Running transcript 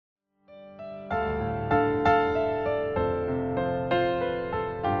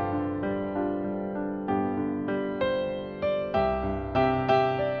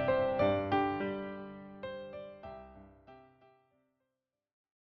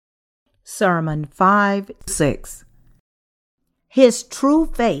Sermon 5:6. His true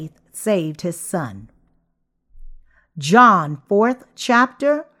faith saved his son. John 4th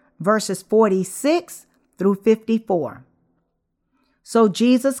chapter, verses 46 through 54. So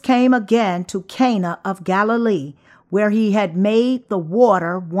Jesus came again to Cana of Galilee, where he had made the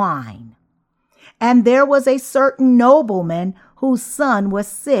water wine. And there was a certain nobleman whose son was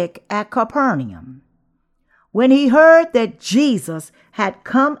sick at Capernaum. When he heard that Jesus had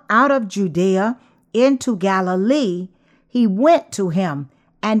come out of Judea into Galilee, he went to him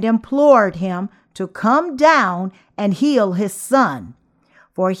and implored him to come down and heal his son,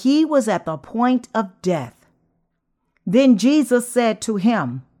 for he was at the point of death. Then Jesus said to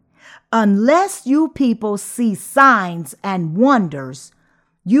him, "Unless you people see signs and wonders,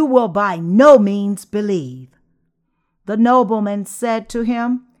 you will by no means believe." The nobleman said to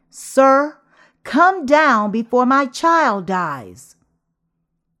him, "Sir, come down before my child dies."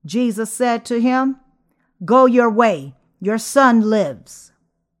 Jesus said to him, "Go your way, your son lives."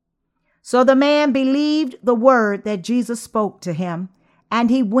 So the man believed the word that Jesus spoke to him, and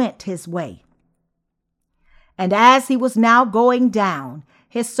he went his way. And as he was now going down,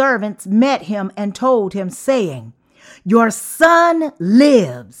 his servants met him and told him, saying, "Your son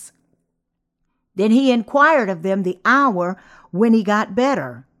lives." Then he inquired of them the hour when he got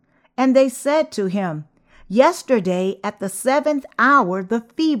better. And they said to him, "Yesterday at the 7th hour the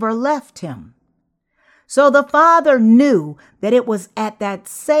fever left him." So the father knew that it was at that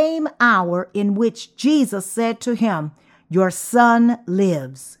same hour in which Jesus said to him, "Your son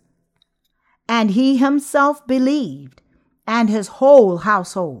lives." And he himself believed, and his whole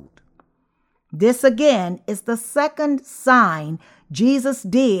household. This again is the second sign Jesus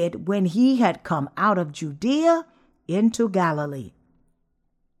did when he had come out of Judea into Galilee.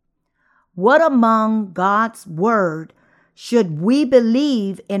 What among God's word should we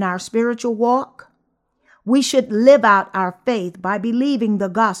believe in our spiritual walk? We should live out our faith by believing the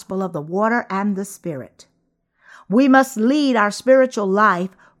gospel of the water and the Spirit. We must lead our spiritual life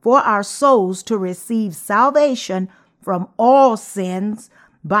for our souls to receive salvation from all sins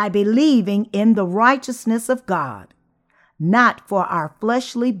by believing in the righteousness of God, not for our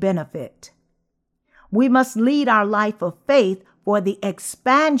fleshly benefit. We must lead our life of faith for the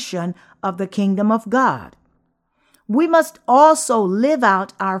expansion of the kingdom of God. We must also live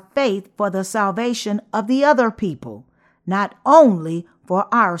out our faith for the salvation of the other people, not only for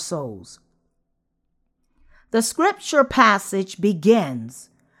our souls. The scripture passage begins,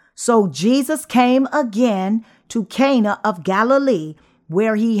 "So Jesus came again to Cana of Galilee,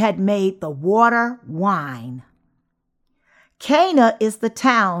 where he had made the water wine." Cana is the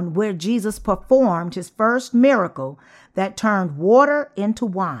town where Jesus performed his first miracle that turned water into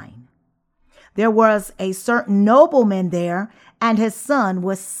wine. There was a certain nobleman there, and his son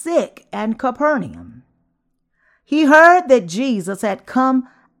was sick at Capernaum. He heard that Jesus had come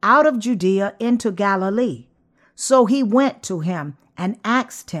out of Judea into Galilee, so he went to him and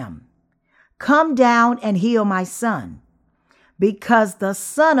asked him, "Come down and heal my son," because the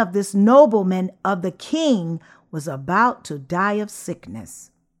son of this nobleman of the king was about to die of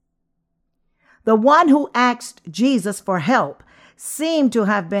sickness. The one who asked Jesus for help seemed to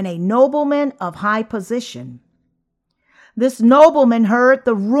have been a nobleman of high position. This nobleman heard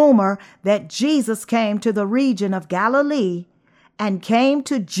the rumor that Jesus came to the region of Galilee and came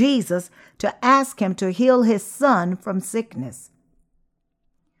to Jesus to ask him to heal his son from sickness.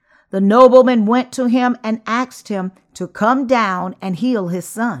 The nobleman went to him and asked him to come down and heal his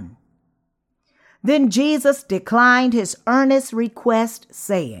son. Then Jesus declined his earnest request,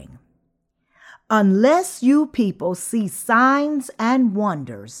 saying, "Unless you people see signs and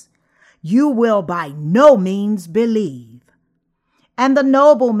wonders, you will by no means believe." And the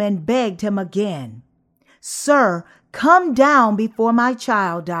nobleman begged him again, "Sir, come down before my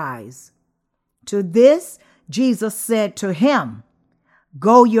child dies." To this, Jesus said to him,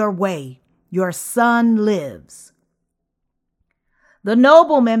 "Go your way, your son lives." The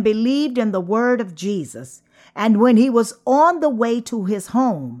nobleman believed in the word of Jesus, and when he was on the way to his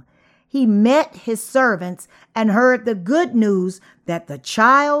home, he met his servants and heard the good news that the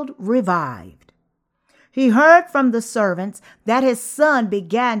child revived. He heard from the servants that his son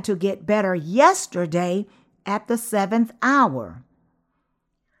began to get better yesterday at the 7th hour.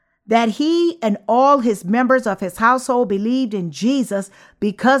 That he and all his members of his household believed in Jesus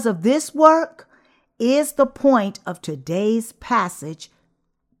because of this work is the point of today's passage.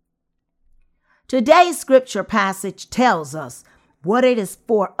 Today's scripture passage tells us what it is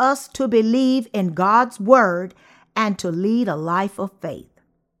for us to believe in God's word and to lead a life of faith.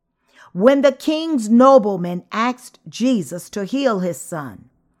 When the king's nobleman asked Jesus to heal his son,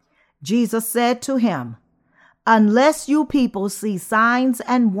 Jesus said to him, "Unless you people see signs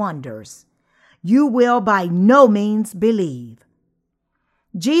and wonders, you will by no means believe."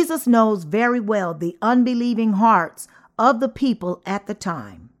 Jesus knows very well the unbelieving hearts of the people at the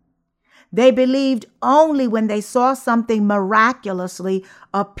time. They believed only when they saw something miraculously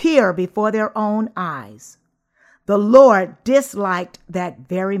appear before their own eyes. The Lord disliked that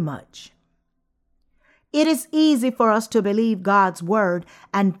very much. It is easy for us to believe God's word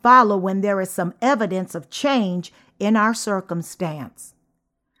and follow when there is some evidence of change in our circumstance.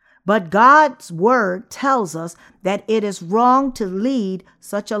 But God's word tells us that it is wrong to lead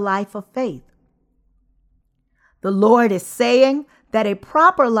such a life of faith. The Lord is saying that a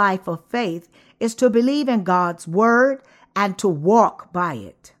proper life of faith is to believe in God's word and to walk by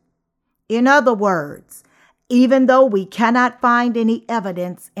it. In other words, even though we cannot find any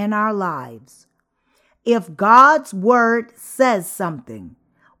evidence in our lives, if God's word says something,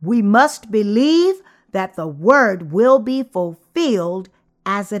 we must believe that the word will be fulfilled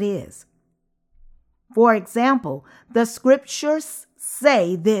as it is. For example, the scriptures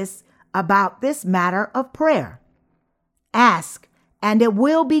say this about this matter of prayer: "Ask, and it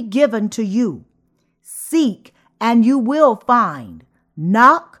will be given to you. Seek, and you will find.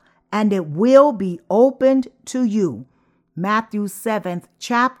 Knock, and it will be opened to you." Matthew 7th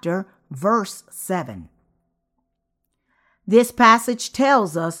chapter, verse 7. This passage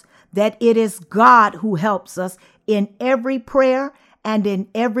tells us that it is God who helps us in every prayer and in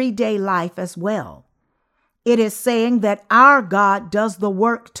everyday life as well. It is saying that our God does the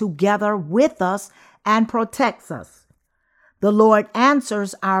work together with us and protects us. The Lord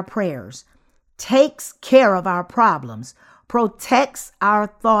answers our prayers, takes care of our problems, protects our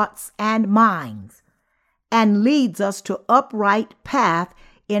thoughts and minds, and leads us to upright path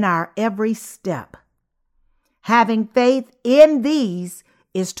in our every step. Having faith in these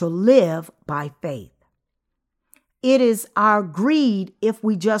is to live by faith. It is our greed if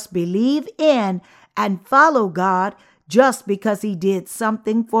we just believe in and follow God just because He did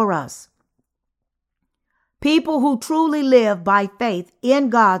something for us. People who truly live by faith in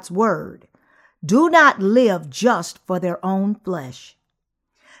God's word do not live just for their own flesh.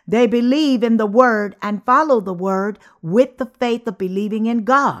 They believe in the word and follow the word with the faith of believing in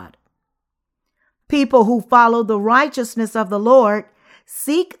God. People who follow the righteousness of the Lord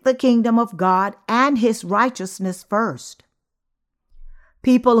seek the kingdom of God and His righteousness first.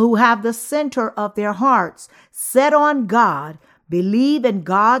 People who have the center of their hearts set on God believe in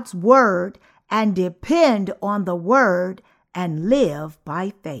God's word and depend on the word and live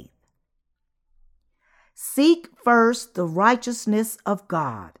by faith. Seek first the righteousness of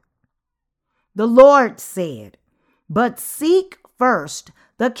God. The Lord said, "But seek first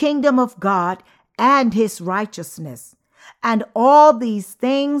the kingdom of God and His righteousness, and all these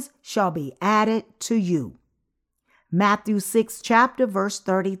things shall be added to you." Matthew 6 chapter, verse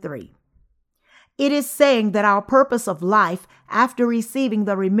 33. It is saying that our purpose of life after receiving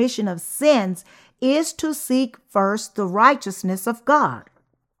the remission of sins is to seek first the righteousness of God.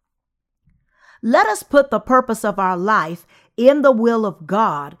 Let us put the purpose of our life in the will of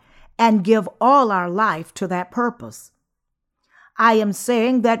God and give all our life to that purpose. I am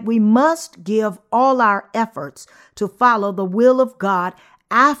saying that we must give all our efforts to follow the will of God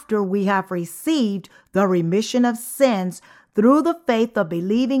after we have received the remission of sins through the faith of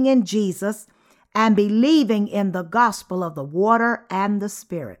believing in Jesus and believing in the gospel of the water and the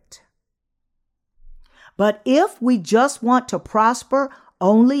Spirit. But if we just want to prosper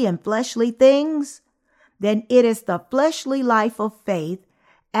only in fleshly things, then it is the fleshly life of faith,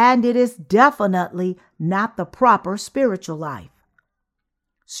 and it is definitely not the proper spiritual life.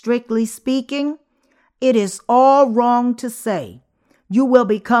 Strictly speaking, it is all wrong to say you will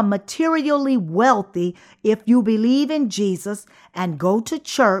become materially wealthy if you believe in Jesus and go to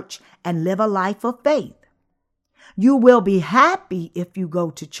church and live a life of faith. You will be happy if you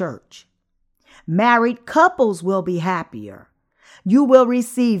go to church. Married couples will be happier. You will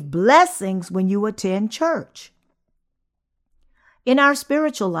receive blessings when you attend church. In our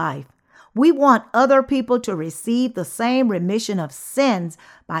spiritual life, we want other people to receive the same remission of sins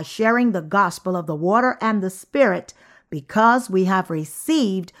by sharing the gospel of the water and the Spirit because we have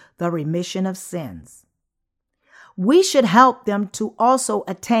received the remission of sins. We should help them to also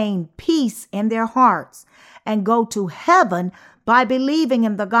attain peace in their hearts and go to heaven by believing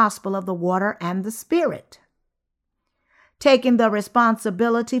in the gospel of the water and the Spirit. Taking the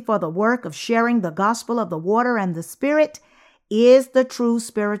responsibility for the work of sharing the gospel of the water and the Spirit is the true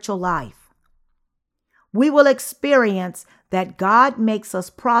spiritual life. We will experience that God makes us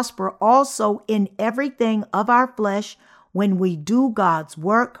prosper also in everything of our flesh when we do God's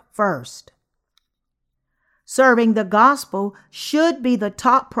work first. Serving the gospel should be the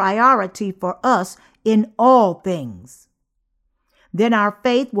top priority for us in all things. Then our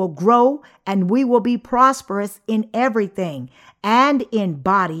faith will grow and we will be prosperous in everything and in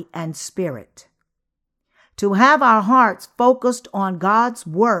body and spirit. To have our hearts focused on God's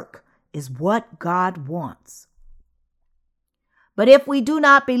work is what God wants. But if we do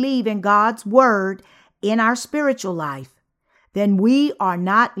not believe in God's word in our spiritual life, then we are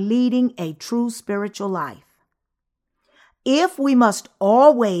not leading a true spiritual life. If we must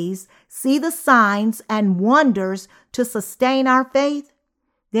always see the signs and wonders to sustain our faith,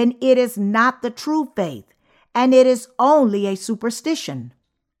 then it is not the true faith, and it is only a superstition.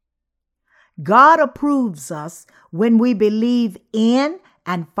 God approves us when we believe in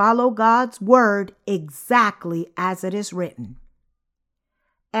and follow God's word exactly as it is written.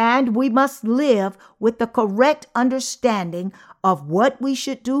 And we must live with the correct understanding of what we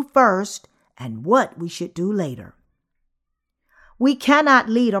should do first and what we should do later. We cannot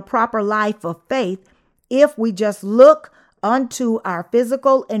lead a proper life of faith if we just look unto our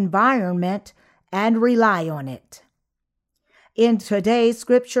physical environment and rely on it. In today's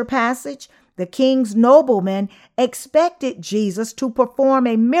scripture passage, the king's nobleman expected Jesus to perform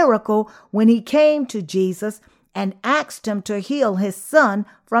a miracle when he came to Jesus and asked him to heal his son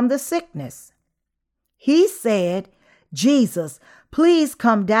from the sickness. He said, "Jesus, please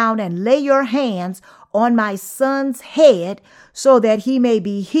come down and lay your hands on my son's head so that he may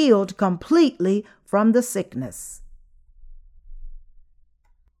be healed completely from the sickness."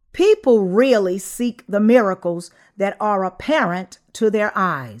 People really seek the miracles that are apparent to their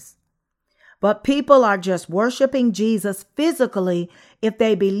eyes. But people are just worshiping Jesus physically if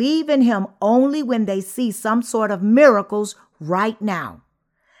they believe in him only when they see some sort of miracles right now.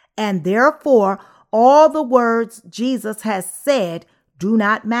 And therefore, all the words Jesus has said do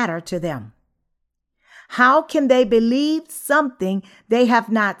not matter to them. How can they believe something they have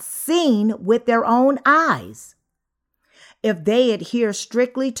not seen with their own eyes? If they adhere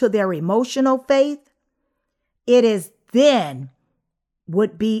strictly to their emotional faith, it is then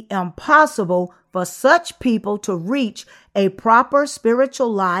would be impossible for such people to reach a proper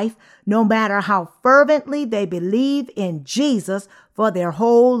spiritual life, no matter how fervently they believe in Jesus for their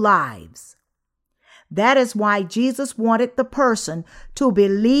whole lives. That is why Jesus wanted the person to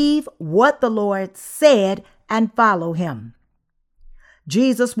believe what the Lord said and follow him.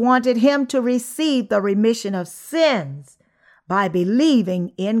 Jesus wanted him to receive the remission of sins by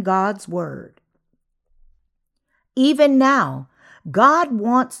believing in God's word. Even now, God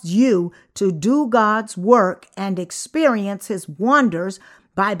wants you to do God's work and experience his wonders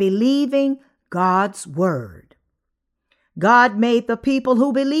by believing God's word. God made the people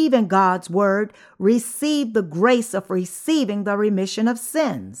who believe in God's word receive the grace of receiving the remission of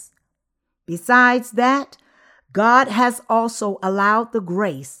sins. Besides that, God has also allowed the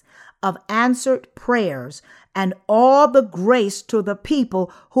grace of answered prayers and all the grace to the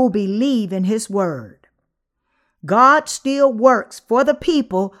people who believe in his word. God still works for the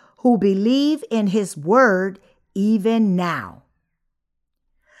people who believe in his word even now.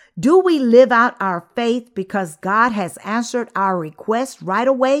 Do we live out our faith because God has answered our request right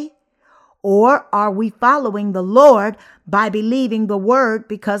away? Or are we following the Lord by believing the word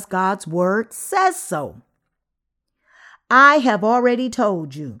because God's word says so? I have already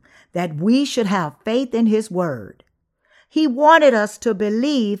told you that we should have faith in his word. He wanted us to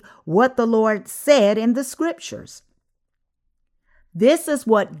believe what the Lord said in the scriptures. This is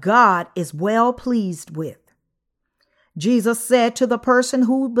what God is well pleased with. Jesus said to the person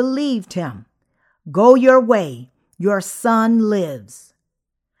who believed him, "Go your way, your son lives."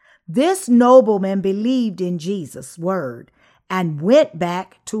 This nobleman believed in Jesus' word and went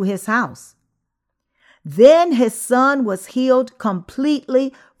back to his house. Then his son was healed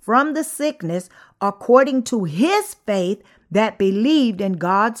completely from the sickness according to his faith that believed in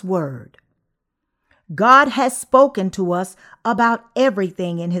God's word. God has spoken to us about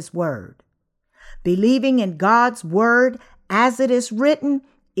everything in his word. Believing in God's word as it is written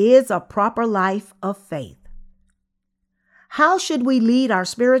is a proper life of faith. How should we lead our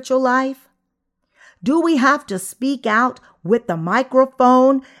spiritual life? Do we have to speak out with the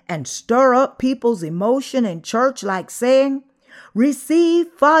microphone and stir up people's emotion in church like saying,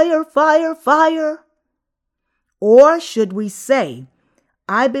 "Receive fire, fire, fire"? Or should we say,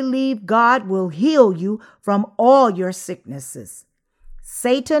 "I believe God will heal you from all your sicknesses.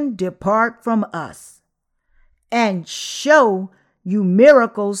 Satan, depart from us," and show you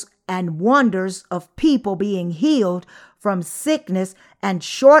miracles and wonders of people being healed from sickness and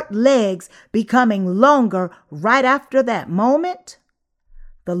short legs becoming longer right after that moment?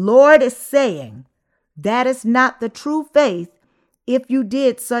 The Lord is saying that is not the true faith if you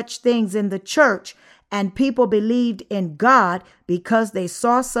did such things in the church and people believed in God because they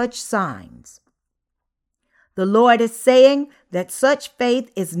saw such signs. The Lord is saying that such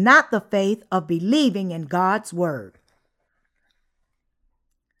faith is not the faith of believing in God's word.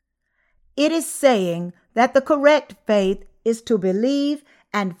 It is saying that the correct faith is to believe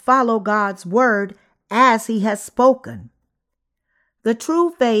and follow God's word as he has spoken. The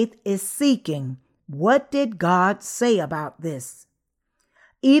true faith is seeking, what did God say about this?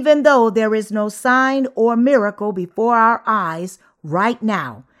 Even though there is no sign or miracle before our eyes right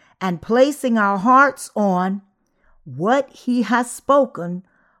now, and placing our hearts on what he has spoken,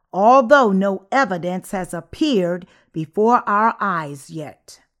 although no evidence has appeared before our eyes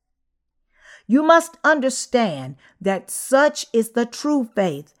yet. You must understand that such is the true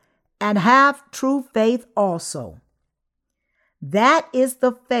faith, and have true faith also. That is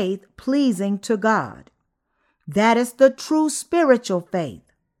the faith pleasing to God. That is the true spiritual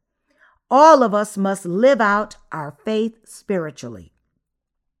faith. All of us must live out our faith spiritually.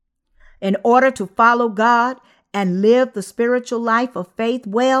 In order to follow God and live the spiritual life of faith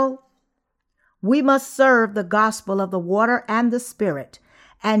well, we must serve the gospel of the water and the Spirit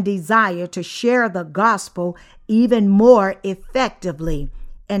and desire to share the gospel even more effectively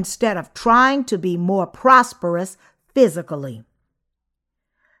instead of trying to be more prosperous physically.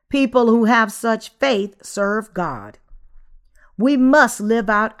 People who have such faith serve God. We must live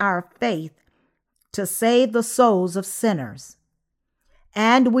out our faith to save the souls of sinners.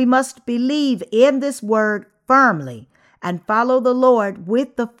 And we must believe in this word firmly and follow the Lord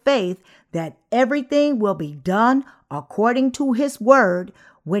with the faith that everything will be done according to his word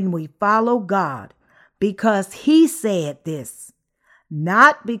when we follow God, because he said this,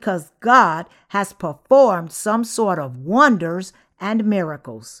 not because God has performed some sort of wonders and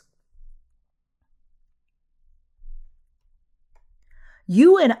miracles.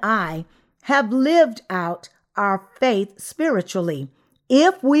 You and I have lived out our faith spiritually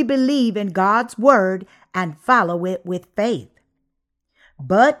if we believe in God's word and follow it with faith.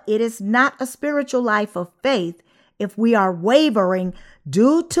 But it is not a spiritual life of faith if we are wavering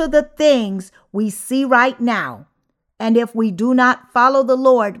due to the things we see right now, and if we do not follow the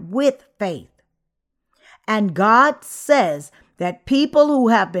Lord with faith. And God says that people who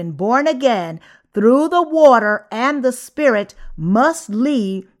have been born again through the water and the Spirit must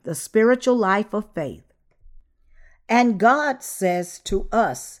lead the spiritual life of faith. And God says to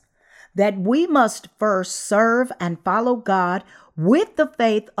us that we must first serve and follow God with the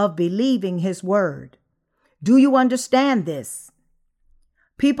faith of believing his word. Do you understand this?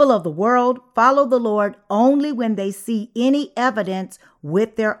 People of the world follow the Lord only when they see any evidence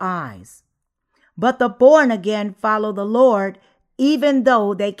with their eyes. But the born again follow the Lord even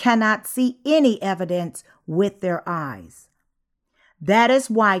though they cannot see any evidence with their eyes. That is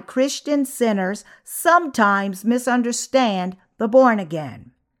why Christian sinners sometimes misunderstand the born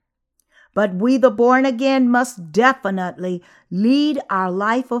again. But we, the born again, must definitely lead our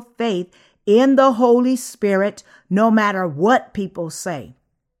life of faith in the Holy Spirit, no matter what people say.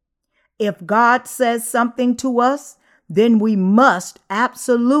 If God says something to us, then we must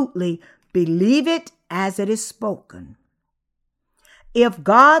absolutely believe it as it is spoken. If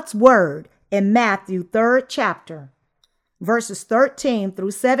God's word in Matthew 3rd chapter, verses 13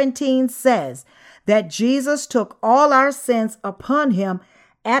 through 17 says that Jesus took all our sins upon him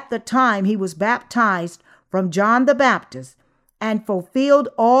at the time he was baptized from John the Baptist and fulfilled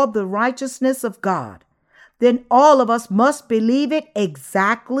all the righteousness of God, then all of us must believe it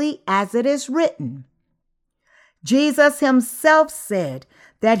exactly as it is written. Jesus himself said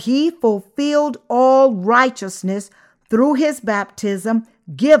that he fulfilled all righteousness through his baptism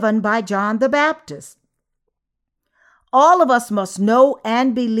given by John the Baptist. All of us must know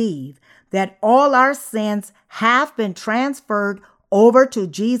and believe that all our sins have been transferred over to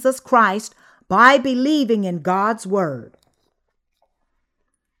Jesus Christ by believing in God's word.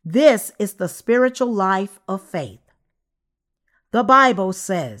 This is the spiritual life of faith. The Bible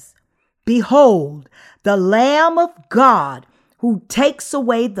says, "Behold, the Lamb of God who takes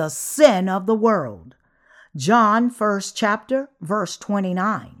away the sin of the world." John 1st chapter, verse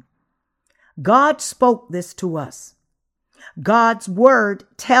 29. God spoke this to us. God's word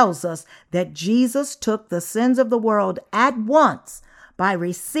tells us that Jesus took the sins of the world at once by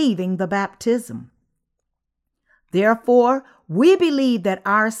receiving the baptism. Therefore, we believe that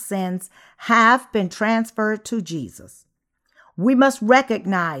our sins have been transferred to Jesus. We must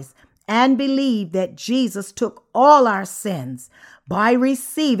recognize and believe that Jesus took all our sins by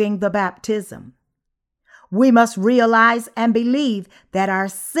receiving the baptism. We must realize and believe that our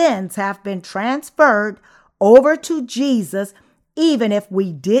sins have been transferred over to Jesus, even if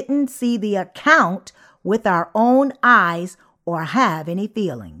we didn't see the account with our own eyes or have any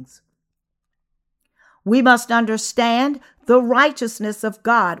feelings. We must understand the righteousness of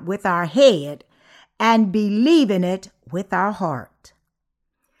God with our head and believe in it with our heart.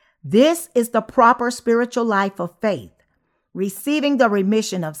 This is the proper spiritual life of faith, receiving the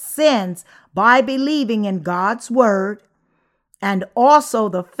remission of sins by believing in God's word, and also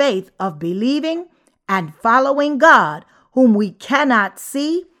the faith of believing and following God, whom we cannot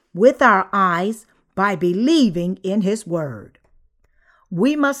see with our eyes, by believing in his word.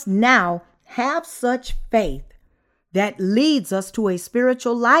 We must now have such faith that leads us to a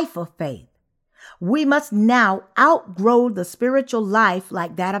spiritual life of faith. We must now outgrow the spiritual life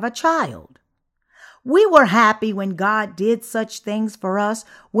like that of a child. We were happy when God did such things for us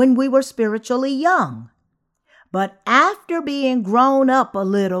when we were spiritually young. But after being grown up a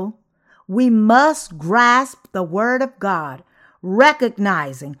little, we must grasp the word of God,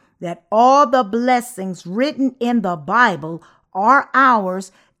 recognizing that all the blessings written in the Bible are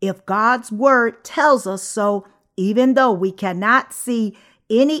ours if God's word tells us so, even though we cannot see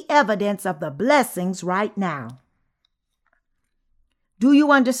any evidence of the blessings right now. Do you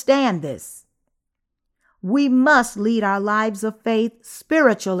understand this? We must lead our lives of faith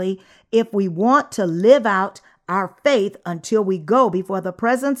spiritually if we want to live out our faith until we go before the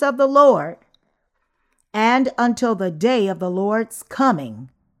presence of the Lord and until the day of the Lord's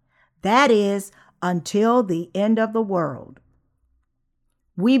coming. That is, until the end of the world.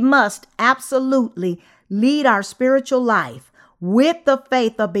 We must absolutely lead our spiritual life with the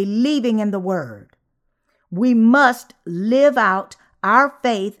faith of believing in the word. We must live out our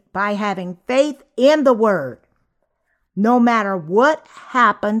faith by having faith in the word. No matter what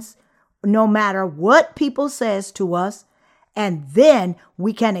happens, no matter what people says to us, and then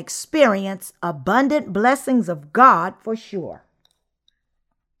we can experience abundant blessings of God for sure.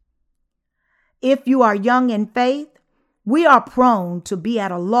 If you are young in faith, we are prone to be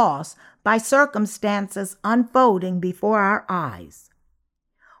at a loss by circumstances unfolding before our eyes.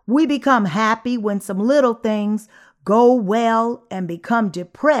 We become happy when some little things go well and become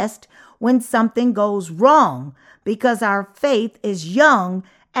depressed when something goes wrong because our faith is young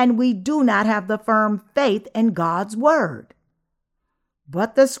and we do not have the firm faith in God's word.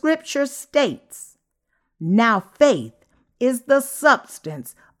 But the scripture states, "Now faith is the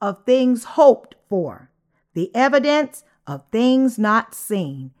substance of things hoped for, the evidence of things not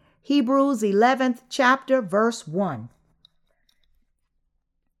seen." Hebrews 11th chapter, verse 1.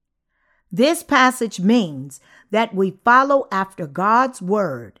 This passage means that we follow after God's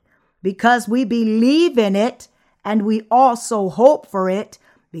word because we believe in it, and we also hope for it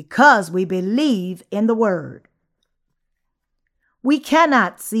because we believe in the word. We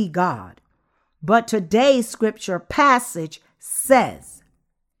cannot see God, but today's scripture passage says,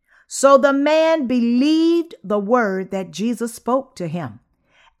 "So the man believed the word that Jesus spoke to him,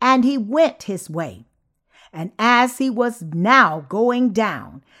 and he went his way. And as he was now going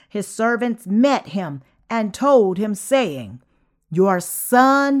down, his servants met him and told him, saying, 'Your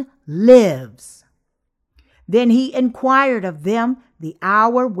son lives.' Then he inquired of them the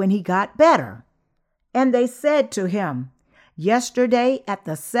hour when he got better. And they said to him, 'Yesterday at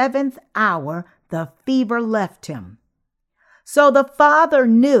the 7th hour the fever left him.' So the father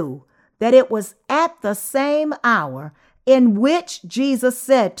knew that it was at the same hour in which Jesus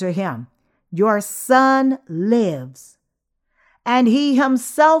said to him, 'Your son lives.' And he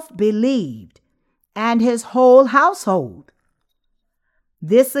himself believed, and his whole household.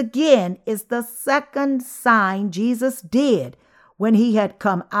 This again is the second sign Jesus did when he had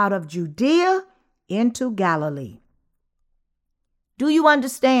come out of Judea into Galilee. Do you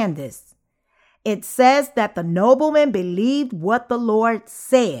understand this? It says that the nobleman believed what the Lord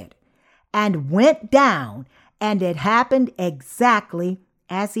said and went down, and it happened exactly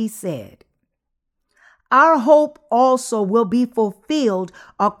as he said. Our hope also will be fulfilled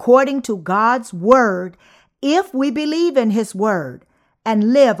according to God's word if we believe in his word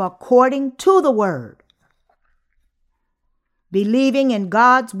and live according to the word. Believing in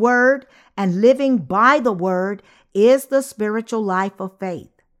God's word and living by the word is the spiritual life of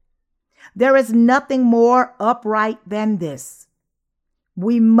faith. There is nothing more upright than this.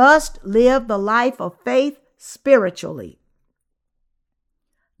 We must live the life of faith spiritually.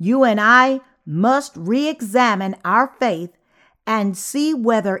 You and I must re-examine our faith and see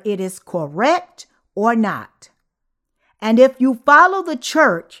whether it is correct or not. And if you follow the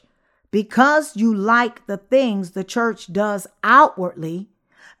church because you like the things the church does outwardly,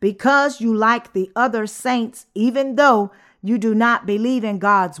 because you like the other saints, even though you do not believe in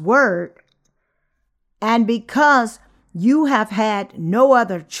God's word, and because you have had no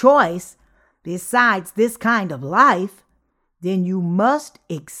other choice besides this kind of life, then you must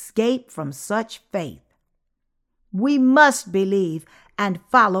escape from such faith. We must believe and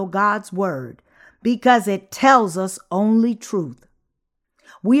follow God's word because it tells us only truth.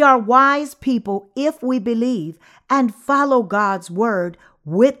 We are wise people if we believe and follow God's word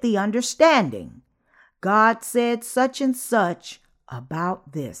with the understanding, God said such and such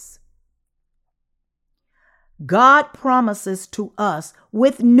about this. God promises to us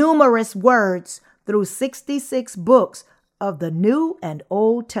with numerous words through 66 books of the New and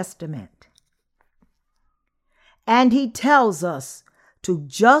Old Testament. And he tells us to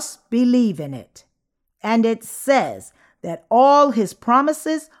just believe in it. And it says that all his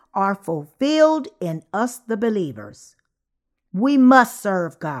promises are fulfilled in us, the believers. We must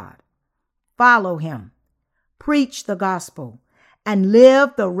serve God, follow him, preach the gospel, and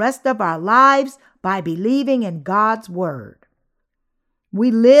live the rest of our lives by believing in God's word.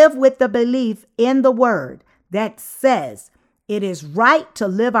 We live with the belief in the word that says it is right to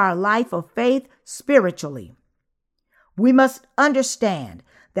live our life of faith spiritually. We must understand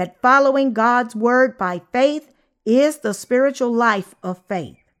that following God's word by faith is the spiritual life of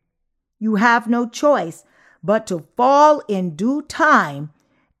faith. You have no choice but to fall in due time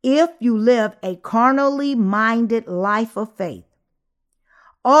if you live a carnally minded life of faith.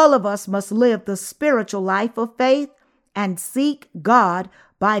 All of us must live the spiritual life of faith and seek God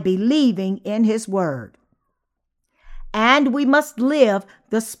by believing in his word. And we must live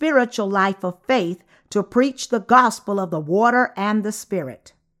the spiritual life of faith to preach the gospel of the water and the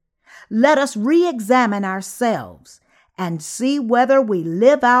Spirit. Let us re-examine ourselves and see whether we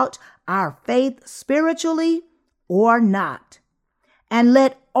live out our faith spiritually or not. And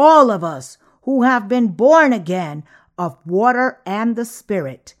let all of us who have been born again of water and the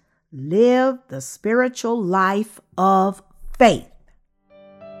Spirit live the spiritual life of faith.